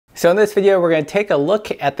So in this video, we're going to take a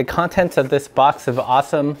look at the contents of this box of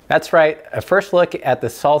awesome. That's right, a first look at the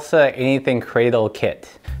Salsa Anything Cradle kit.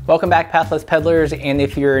 Welcome back, Pathless Peddlers, and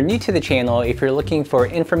if you're new to the channel, if you're looking for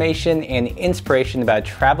information and inspiration about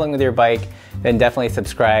traveling with your bike, then definitely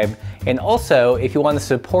subscribe. And also, if you want to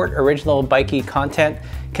support original bikey content,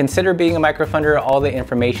 consider being a microfunder. All the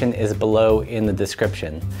information is below in the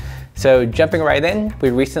description. So jumping right in,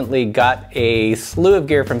 we recently got a slew of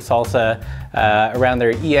gear from Salsa around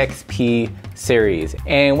their EXP series.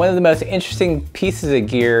 And one of the most interesting pieces of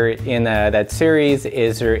gear in that series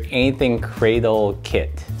is their Anything Cradle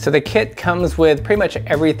kit. So the kit comes with pretty much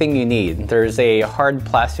everything you need. There's a hard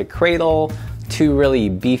plastic cradle, two really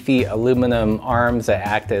beefy aluminum arms that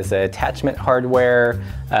act as attachment hardware,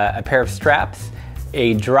 a pair of straps,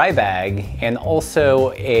 a dry bag, and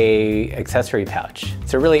also a accessory pouch.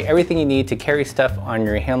 So really everything you need to carry stuff on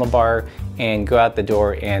your handlebar and go out the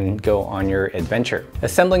door and go on your adventure.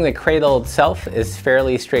 Assembling the cradle itself is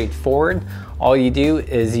fairly straightforward. All you do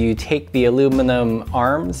is you take the aluminum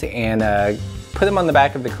arms and put them on the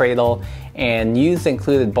back of the cradle and use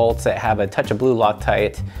included bolts that have a touch of blue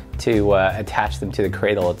Loctite to attach them to the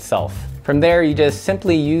cradle itself. From there, you just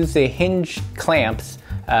simply use the hinge clamps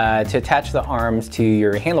to attach the arms to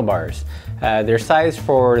your handlebars. They're sized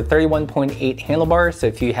for 31.8 handlebars, so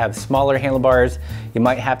if you have smaller handlebars, you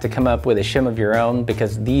might have to come up with a shim of your own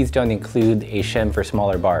because these don't include a shim for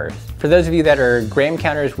smaller bars. For those of you that are gram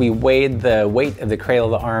counters, we weighed the weight of the cradle,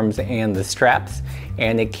 the arms, and the straps,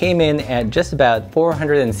 and it came in at just about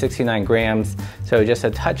 469 grams, so just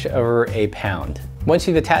a touch over a pound. Once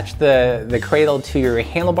you've attached the cradle to your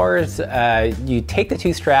handlebars, you take the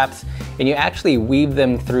two straps and you actually weave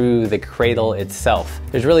them through the cradle itself.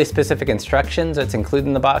 There's really specific instructions that's included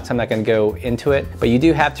in the box. I'm not going to go into it, but you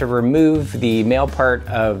do have to remove the male part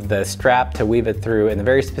of the strap to weave it through in a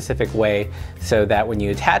very specific way so that when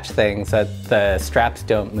you attach things that the straps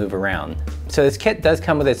don't move around. So this kit does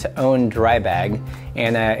come with its own dry bag,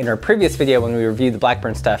 and in our previous video when we reviewed the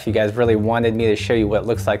Blackburn stuff, you guys really wanted me to show you what it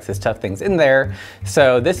looks like to stuff things in there.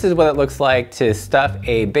 So this is what it looks like to stuff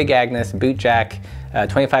a Big Agnes boot jack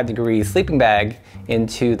 25-degree sleeping bag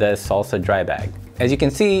into the Salsa dry bag. As you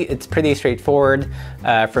can see, it's pretty straightforward.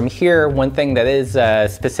 From here, one thing that is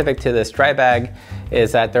specific to this dry bag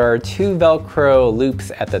is that there are two Velcro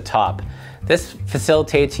loops at the top. This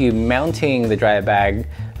facilitates you mounting the dry bag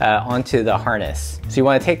onto the harness. So you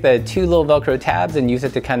want to take the two little Velcro tabs and use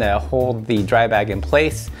it to kind of hold the dry bag in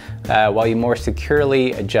place while you more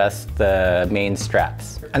securely adjust the main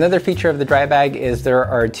straps. Another feature of the dry bag is there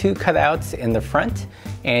are two cutouts in the front,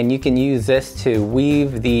 and you can use this to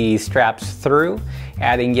weave the straps through,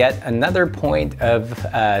 adding yet another point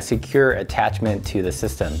of secure attachment to the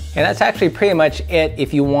system. And that's actually pretty much it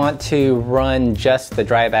if you want to run just the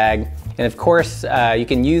dry bag. And of course, you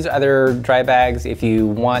can use other dry bags if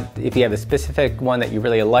you have a specific one that you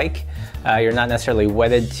really like. You're not necessarily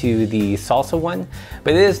wedded to the Salsa one,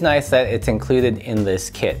 but it is nice that it's included in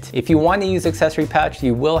this kit. If you want to use accessory pouch,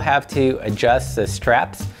 you will have to adjust the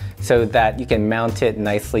straps so that you can mount it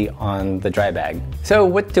nicely on the dry bag. So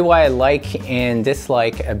what do I like and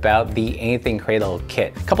dislike about the Anything Cradle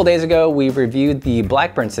kit? A couple days ago, we reviewed the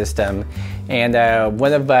Blackburn system, and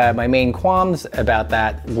one of my main qualms about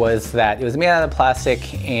that was that it was made out of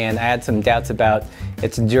plastic, and I had some doubts about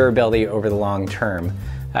its durability over the long term.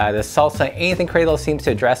 The Salsa Anything Cradle seems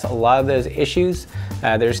to address a lot of those issues.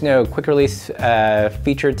 There's no quick release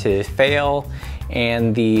feature to fail,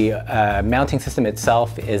 and the mounting system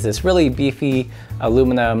itself is this really beefy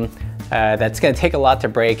aluminum that's going to take a lot to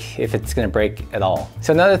break if it's going to break at all.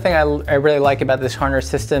 So another thing I really like about this harness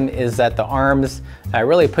system is that the arms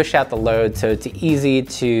really push out the load, so it's easy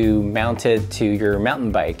to mount it to your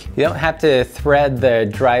mountain bike. You don't have to thread the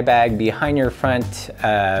dry bag behind your front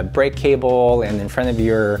brake cable and in front of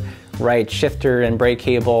your right shifter and brake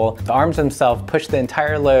cable. The arms themselves push the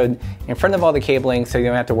entire load in front of all the cabling, so you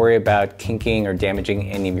don't have to worry about kinking or damaging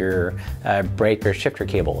any of your brake or shifter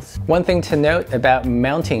cables. One thing to note about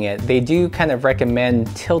mounting it, they do kind of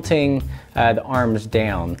recommend tilting the arms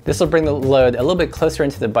down. This will bring the load a little bit closer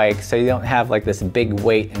into the bike so you don't have like this big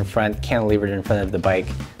weight in front, cantilevered in front of the bike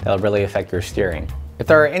that'll really affect your steering. If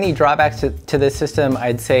there are any drawbacks to this system,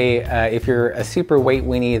 I'd say if you're a super weight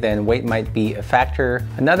weenie, then weight might be a factor.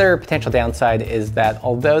 Another potential downside is that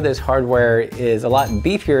although this hardware is a lot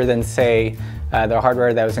beefier than, say, the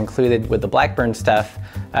hardware that was included with the Blackburn stuff,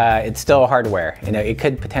 it's still hardware. You know, it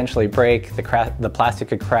could potentially break, the plastic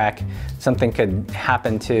could crack, something could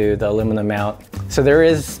happen to the aluminum mount. So there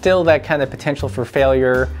is still that kind of potential for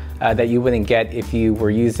failure that you wouldn't get if you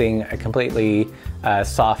were using a completely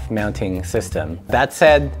soft mounting system. That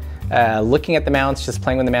said, looking at the mounts, just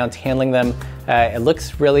playing with the mounts, handling them, it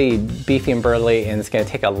looks really beefy and burly, and it's going to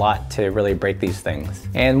take a lot to really break these things.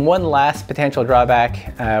 And one last potential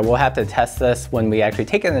drawback, we'll have to test this when we actually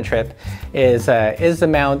take it on the trip, is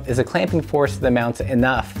the clamping force of the mounts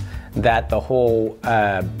enough that the whole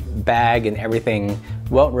bag and everything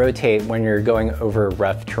won't rotate when you're going over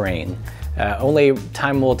rough terrain. Only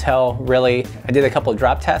time will tell, really. I did a couple of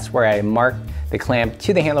drop tests where I marked the clamp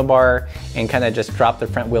to the handlebar and kind of just dropped the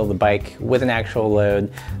front wheel of the bike with an actual load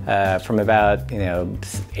from about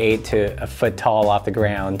 8 to a foot tall off the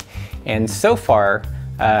ground. And so far,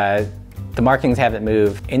 the markings haven't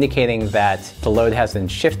moved, indicating that the load hasn't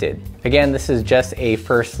shifted. Again, this is just a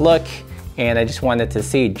first look, and I just wanted to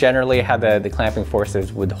see generally how the clamping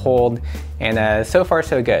forces would hold, and so far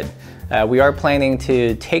so good. We are planning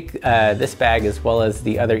to take this bag as well as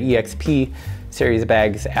the other EXP series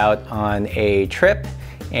bags out on a trip,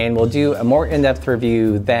 and we'll do a more in-depth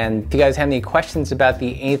review then. If you guys have any questions about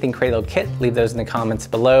the Anything Cradle kit, leave those in the comments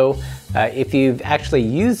below. If you've actually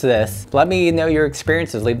used this, let me know your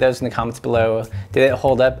experiences. Leave those in the comments below. Did it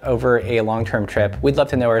hold up over a long-term trip? We'd love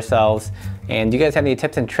to know ourselves. And do you guys have any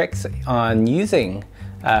tips and tricks on using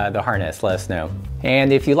the harness? Let us know.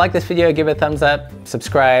 And if you like this video, give it a thumbs up,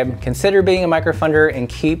 subscribe, consider being a microfunder, and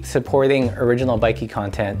keep supporting original bikey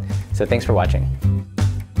content. So thanks for watching.